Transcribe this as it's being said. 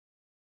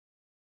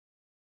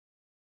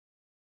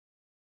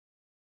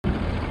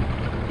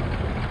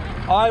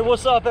All right,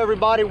 what's up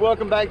everybody?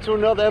 Welcome back to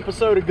another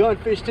episode of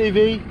Gunfish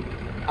TV.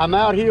 I'm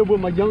out here with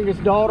my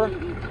youngest daughter,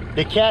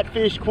 the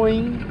Catfish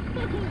Queen,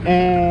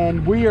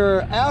 and we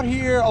are out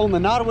here on the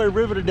Nottoway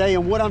River today,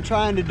 and what I'm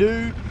trying to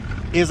do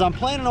is I'm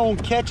planning on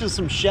catching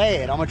some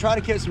shad. I'm gonna try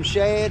to catch some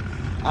shad.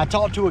 I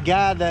talked to a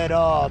guy that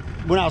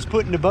when I was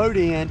putting the boat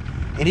in,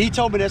 and he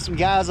told me that some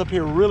guys up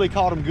here really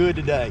caught them good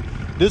today.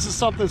 This is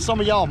something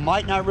some of y'all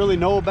might not really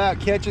know about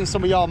catching.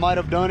 Some of y'all might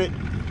have done it,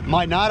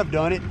 might not have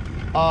done it.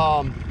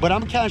 But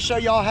I'm gonna kind of show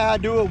y'all how I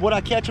do it, what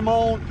I catch them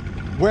on,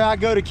 where I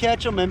go to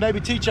catch them, and maybe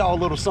teach y'all a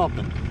little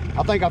something.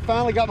 I think I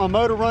finally got my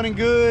motor running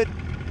good,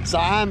 so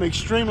I'm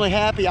extremely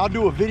happy. I'll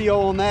do a video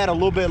on that a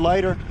little bit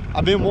later.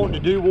 I've been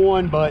wanting to do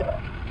one,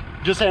 but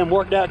just hadn't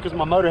worked out because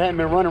my motor hadn't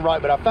been running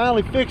right, but I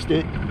finally fixed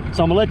it.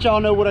 So I'm gonna let y'all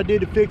know what I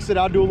did to fix it.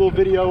 I'll do a little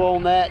video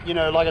on that, you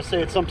know, like I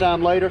said,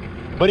 sometime later.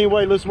 But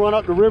anyway, let's run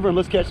up the river and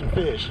let's catch some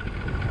fish.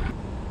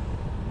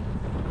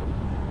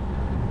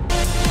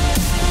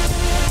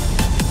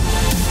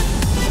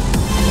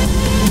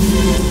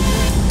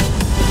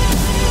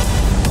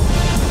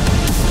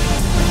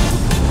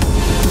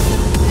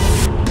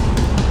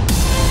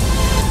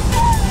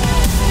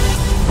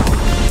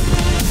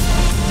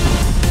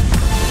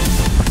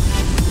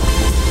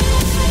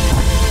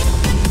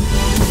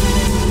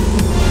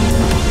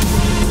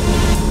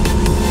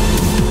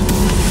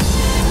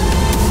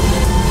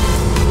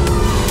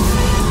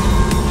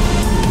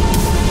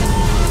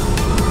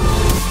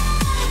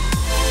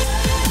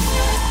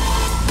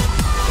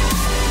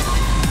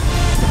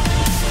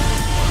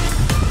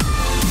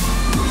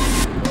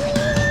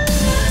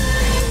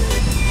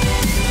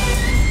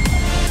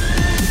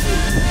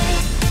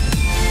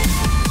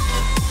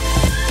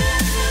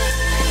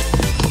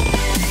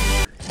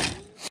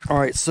 All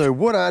right, so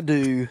what I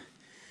do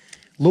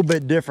a little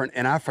bit different,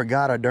 and I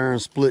forgot a darn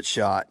split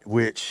shot,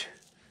 which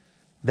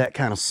that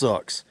kind of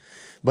sucks.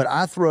 But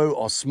I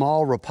throw a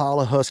small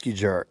Rapala Husky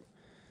jerk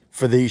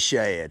for these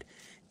shad.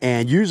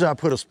 And usually I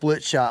put a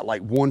split shot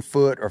like 1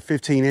 foot or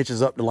 15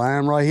 inches up the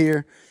line right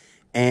here.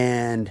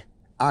 And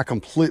I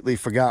completely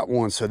forgot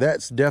one. So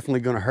that's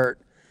definitely gonna hurt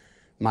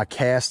my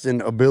casting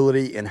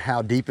ability and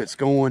how deep it's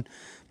going.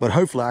 But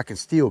hopefully I can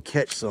still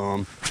catch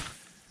some.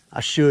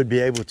 I should be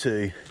able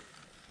to.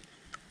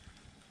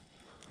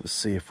 Let's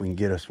see if we can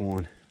get us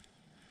one.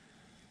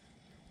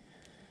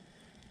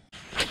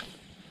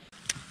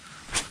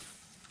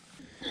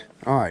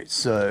 All right,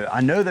 so I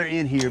know they're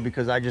in here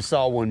because I just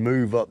saw one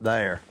move up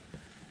there.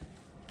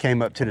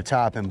 Came up to the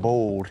top and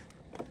bowled.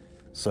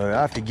 So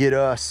I have to get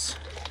us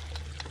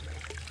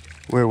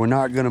where we're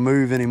not gonna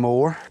move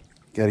anymore.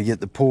 Got to get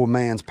the poor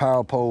man's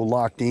power pole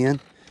locked in.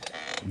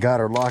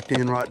 Got her locked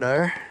in right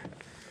there.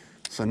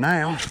 So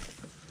now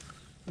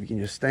we can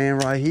just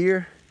stand right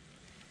here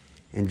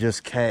and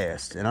just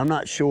cast. And I'm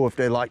not sure if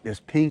they like this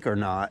pink or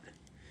not.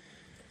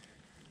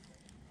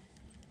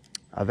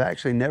 I've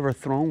actually never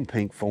thrown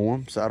pink for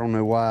them, so I don't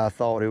know why I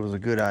thought it was a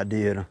good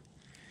idea to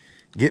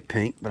get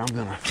pink, but I'm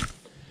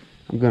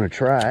gonna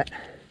try it.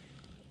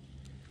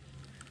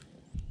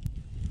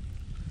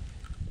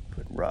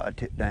 Put rod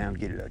tip down,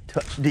 get it a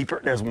touch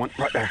deeper. There's one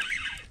right there.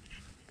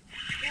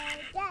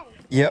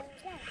 Yep.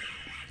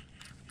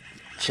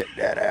 Check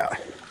that out.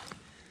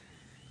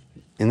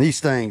 And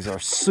these things are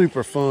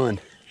super fun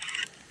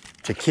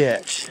to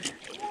catch.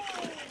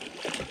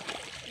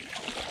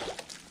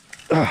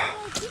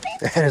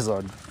 That is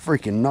a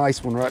freaking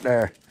nice one right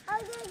there.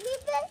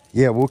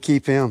 Yeah, we'll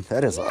keep him.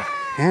 That is a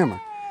hammer.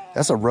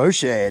 That's a roe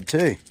shad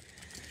too.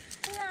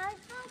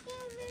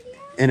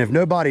 And if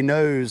nobody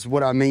knows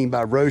what I mean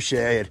by roe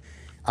shad,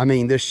 I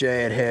mean this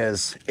shad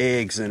has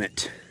eggs in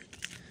it.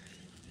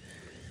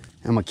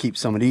 I'm gonna keep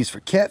some of these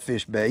for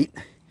catfish bait.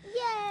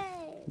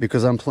 Yay!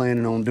 Because I'm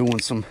planning on doing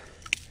some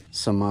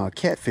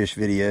catfish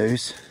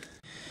videos.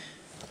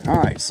 All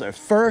right, so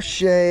first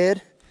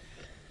shad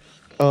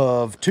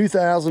of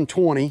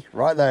 2020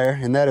 right there,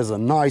 and that is a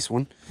nice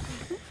one.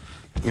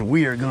 And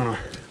we are gonna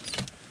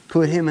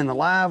put him in the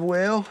live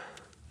well.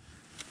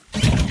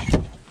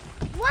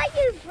 Why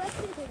are you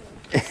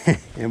breaking him?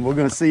 And we're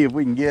gonna see if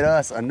we can get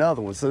us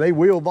another one. So they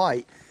will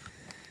bite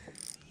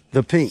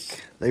the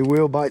pink. They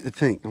will bite the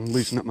pink. I'm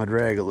loosening up my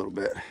drag a little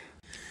bit.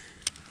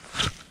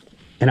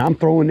 And I'm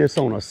throwing this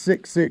on a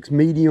 6'6"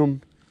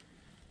 medium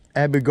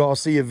Abu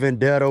Garcia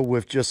Vendetta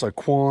with just a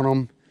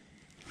Quantum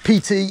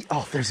PT.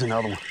 Oh, there's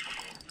another one.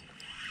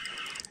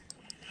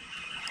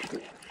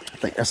 I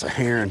think that's a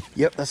heron.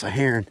 Yep, that's a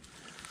heron.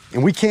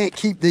 And we can't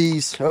keep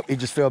these. Oh, he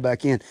just fell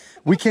back in.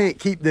 We can't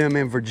keep them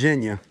in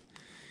Virginia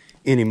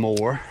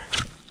anymore.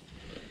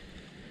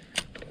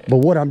 But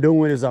what I'm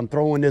doing is I'm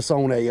throwing this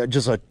on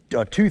just a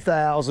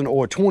 2000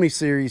 or 20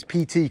 series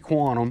PT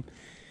Quantum.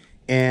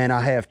 And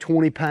I have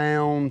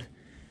 20-pound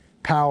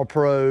Power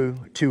Pro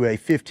to a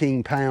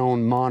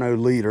 15-pound mono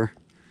leader.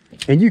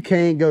 And you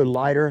can go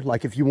lighter,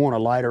 like if you want a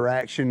lighter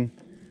action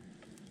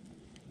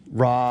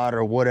rod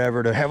or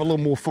whatever to have a little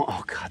more fun.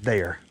 Oh God,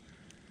 they are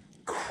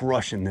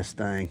crushing this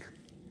thing.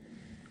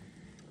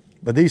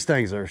 But these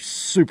things are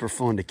super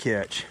fun to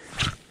catch.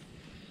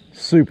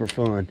 Super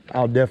fun.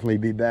 I'll definitely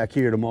be back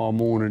here tomorrow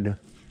morning to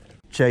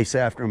chase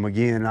after them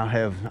again. I'll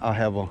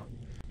have a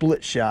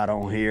split shot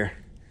on here.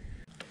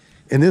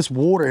 And this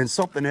water, and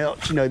something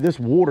else, you know, this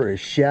water is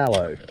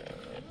shallow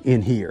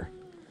in here.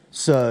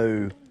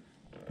 So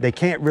they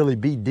can't really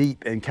be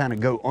deep and kind of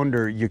go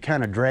under. You're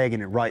kind of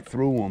dragging it right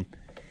through them.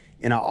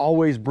 And I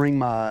always bring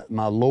my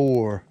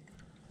lure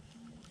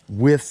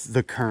with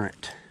the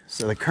current.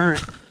 So the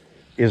current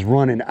is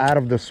running out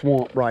of the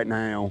swamp right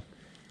now,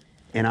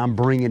 and I'm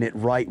bringing it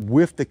right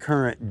with the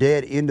current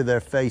dead into their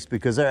face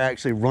because they're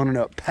actually running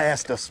up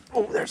past us.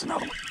 Oh, there's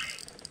another one.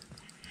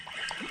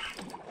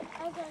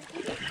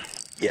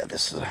 Yeah,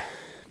 this is a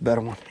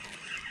better one.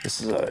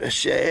 This is a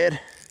shad,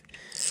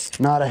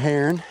 not a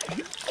heron. Are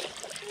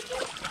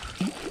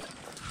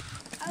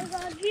we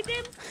gonna keep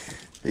him?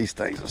 These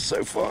things are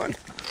so fun.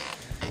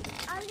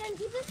 Are we gonna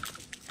keep him?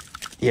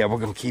 Yeah, we're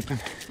gonna keep him.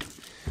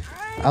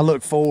 I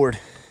look forward.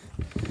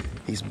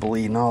 He's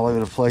bleeding all over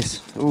the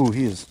place. Ooh,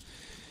 he is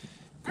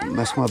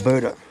messed my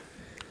boat up.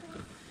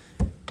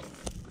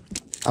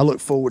 I look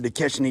forward to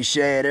catching these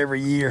shad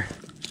every year.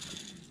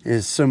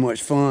 It's so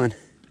much fun.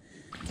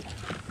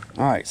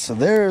 All right, so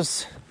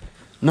there's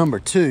number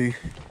 2.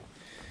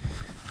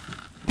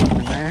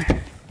 Over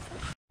there.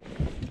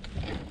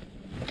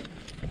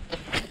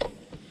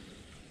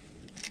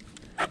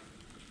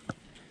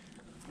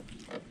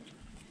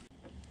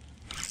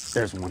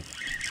 There's one.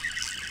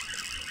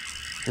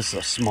 This is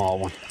a small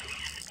one.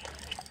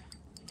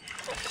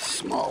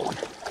 Small one.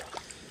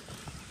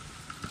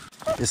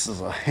 This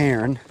is a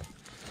heron.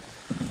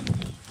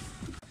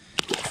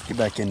 Get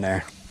back in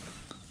there.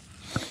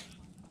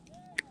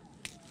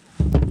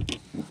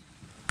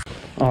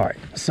 All right,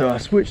 so I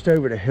switched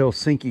over to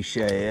Helsinki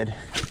shad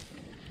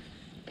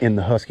in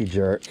the Husky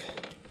Jerk,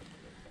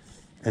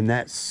 and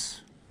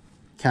that's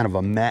kind of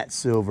a matte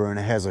silver, and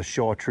it has a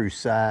chartreuse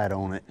side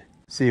on it.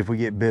 See if we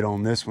get bit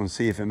on this one,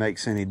 see if it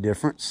makes any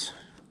difference.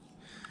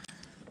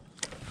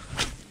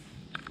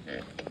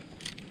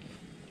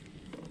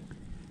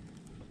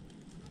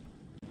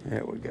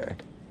 There we go.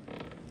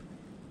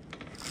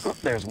 Oh,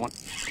 there's one.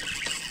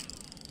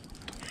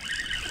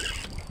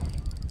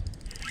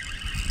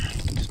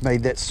 Just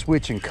made that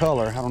switch in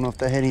color. I don't know if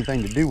that had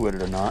anything to do with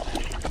it or not.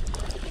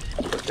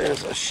 But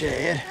there's a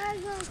shad.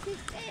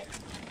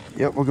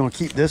 Yep, we're gonna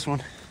keep this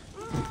one.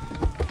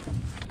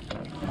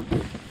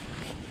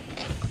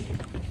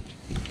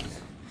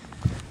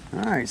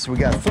 All right, so we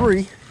got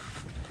 3.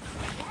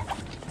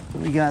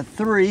 We got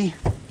 3.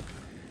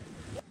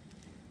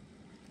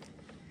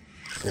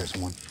 There's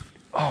one.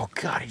 Oh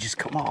God, he just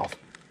come off.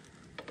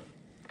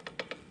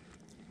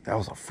 That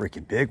was a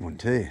freaking big one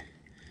too.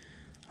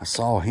 I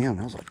saw him,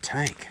 that was a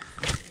tank.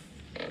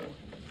 I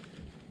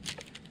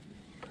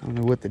don't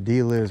know what the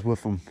deal is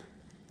with them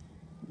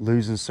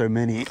losing so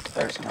many.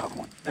 There's another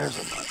one. There's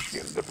another.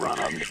 Get a good run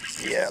of them.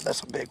 Yeah,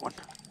 that's a big one.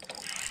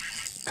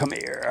 Come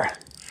here.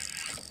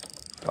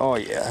 Oh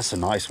yeah, that's a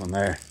nice one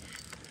there.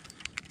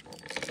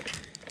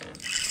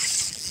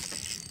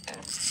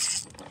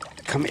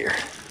 Come here.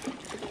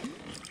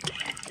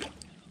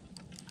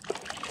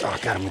 Oh, I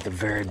got him with the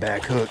very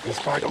back hook. He's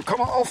probably gonna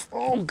come off.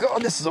 Oh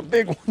God, this is a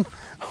big one.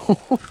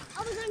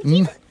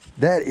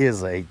 That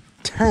is a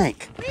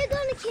tank. We're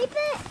gonna keep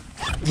it?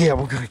 Yeah,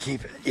 we're gonna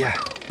keep it. Yeah,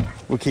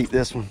 we'll keep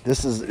this one.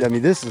 This is, I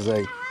mean, this is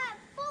a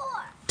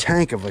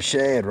tank of a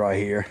shad right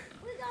here.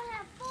 We're gonna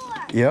have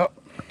 4. Yep.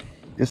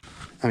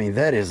 I mean,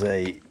 that is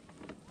a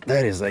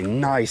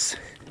nice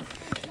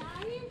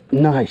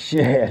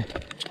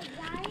shad.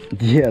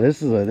 Yeah,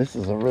 this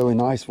is a really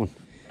nice one.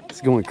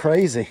 It's going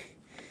crazy.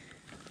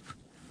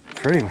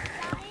 Pretty one.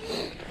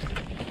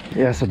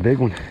 Yeah, it's a big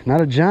one.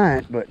 Not a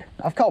giant, but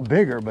I've caught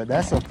bigger, but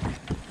that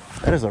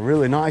is a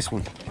really nice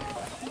one. Is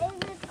it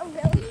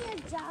really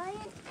a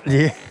giant?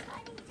 Yeah.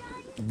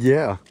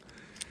 Yeah.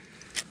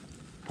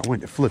 I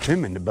went to flip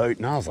him in the boat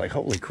and I was like,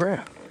 holy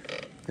crap.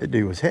 That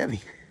dude was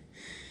heavy.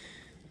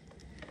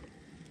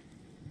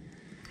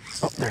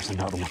 Oh, there's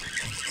another one.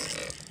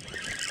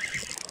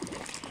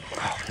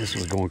 Oh, this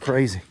was going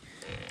crazy.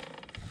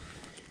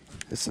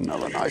 This is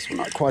another nice one.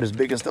 Not quite as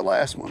big as the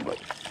last one, but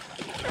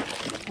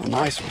a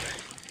nice one.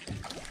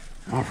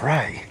 All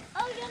right.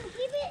 Oh, you're gonna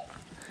keep it?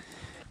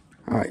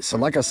 All right, so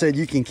like I said,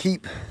 you can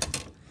keep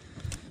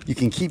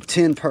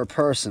 10 per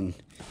person.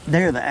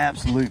 They're the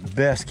absolute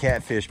best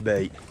catfish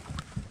bait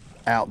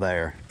out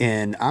there.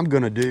 And I'm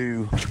gonna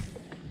do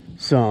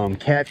some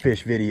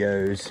catfish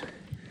videos.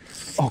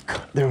 Oh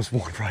God, there was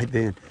one right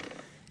then.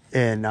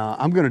 And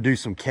I'm gonna do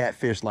some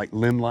catfish like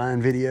limb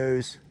line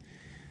videos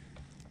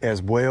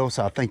as well.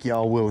 So I think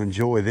y'all will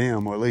enjoy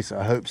them, or at least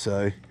I hope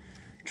so.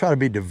 Try to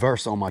be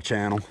diverse on my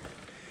channel.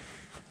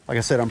 Like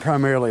I said, I'm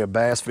primarily a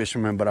bass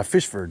fisherman, but I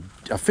fish for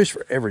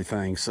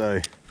everything. So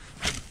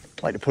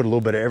I like to put a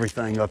little bit of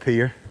everything up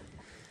here.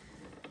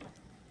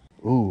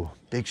 Ooh,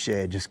 big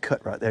shad just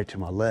cut right there to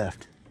my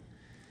left.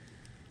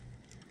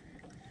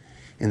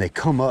 And they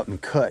come up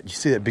and cut. You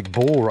see that big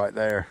bull right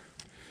there?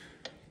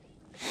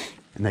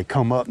 And they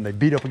come up and they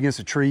beat up against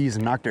the trees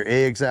and knock their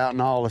eggs out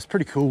and all. It's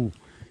pretty cool.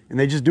 And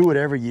they just do it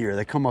every year.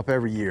 They come up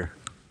every year.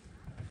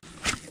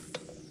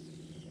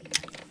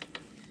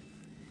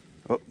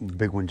 Oh,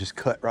 big one just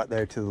cut right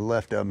there to the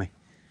left of me.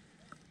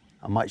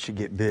 I should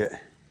get bit.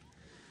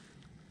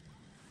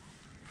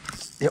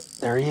 Yep,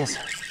 there he is.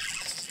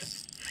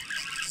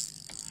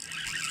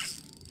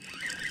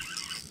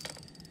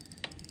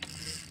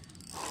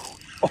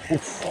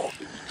 Oh,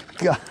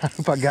 God, I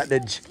hope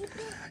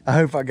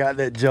I got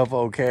that jump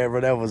on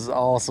camera. That was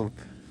awesome.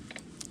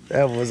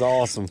 That was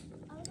awesome.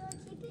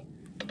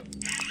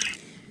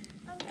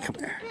 Come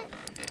here.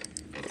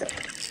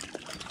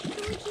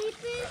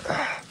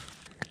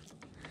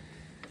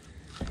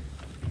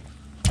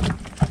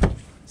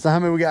 So how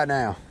many we got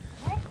now?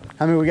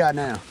 How many we got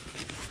now?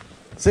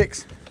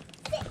 6?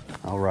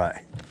 All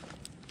right.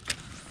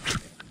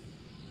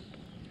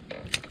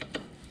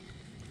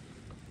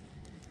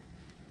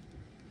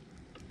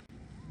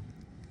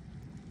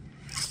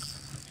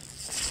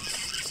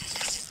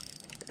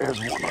 There's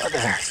one right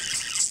there.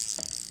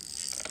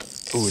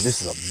 Ooh,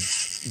 this is a,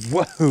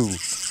 whoa.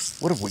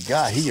 What have we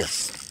got here?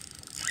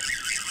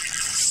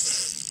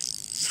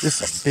 This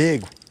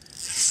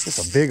is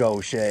a big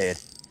old shad.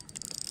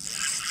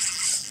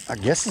 I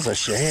guess it's a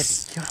shad.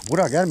 God, what,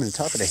 I got him in the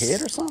top of the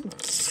head or something?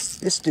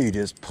 This dude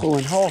is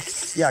pulling hard.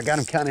 Yeah, I got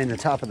him kind of in the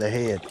top of the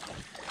head.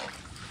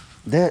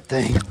 That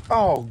thing,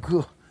 oh,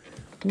 good.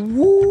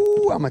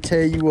 Woo, I'm gonna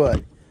tell you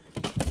what.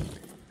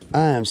 I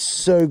am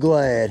so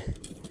glad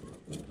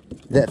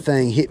that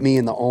thing hit me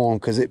in the arm,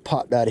 because it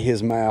popped out of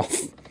his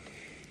mouth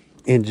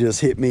and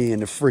just hit me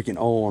in the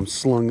freaking arm,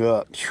 slung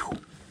up. Whew.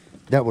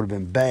 That would have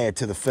been bad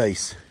to the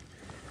face.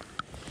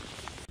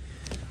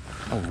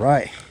 All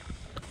right.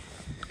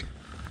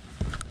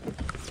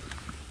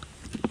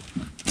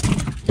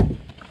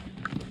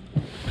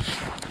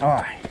 All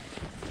right.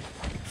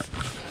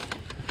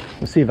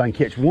 Let's see if I can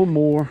catch one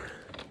more.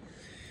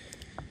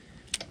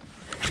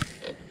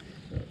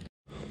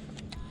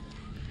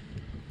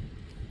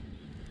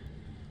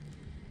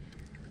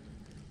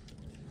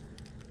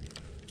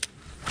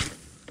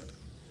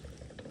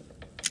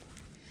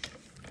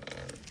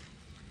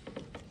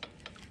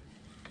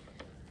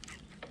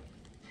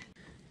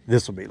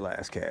 This will be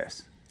last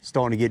cast. It's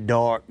starting to get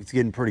dark. It's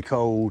getting pretty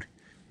cold.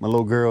 My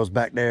little girl's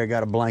back there,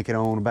 got a blanket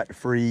on, about to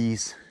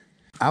freeze.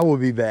 I will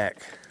be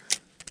back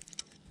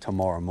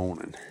tomorrow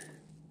morning.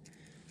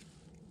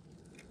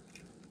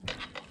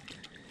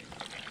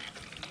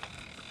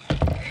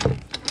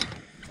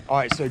 All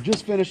right, so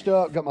just finished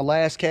up, got my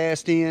last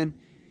cast in.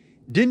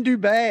 Didn't do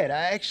bad.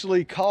 I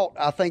actually caught,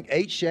 I think,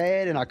 8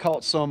 shad, and I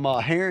caught some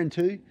herring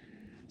too.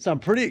 So I'm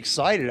pretty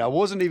excited. I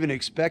wasn't even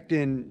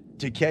expecting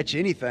to catch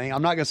anything.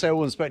 I'm not gonna say I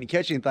wasn't expecting to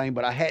catch anything,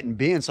 but I hadn't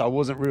been, so I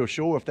wasn't real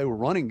sure if they were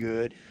running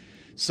good.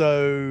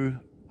 So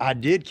I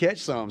did catch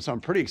some, so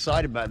I'm pretty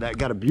excited about that.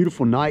 Got a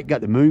beautiful night,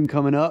 got the moon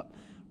coming up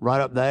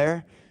right up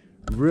there.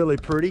 Really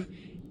pretty.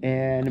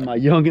 And my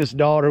youngest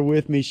daughter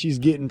with me, she's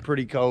getting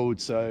pretty cold,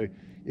 so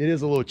it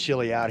is a little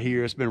chilly out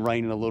here. It's been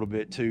raining a little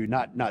bit too,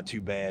 not too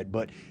bad.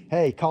 But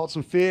hey, caught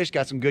some fish,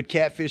 got some good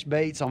catfish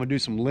baits. I'm gonna do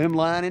some limb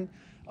lining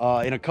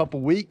in a couple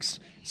weeks.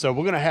 So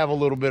we're gonna have a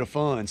little bit of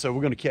fun. So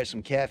we're gonna catch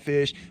some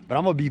catfish, but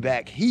I'm gonna be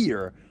back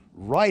here,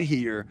 right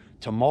here,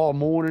 tomorrow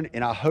morning,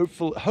 and I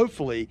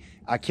hopefully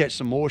I catch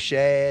some more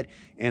shad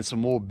and some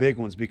more big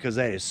ones, because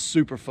that is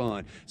super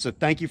fun. So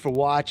thank you for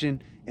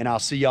watching, and I'll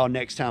see y'all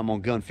next time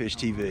on Gunfish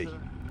TV.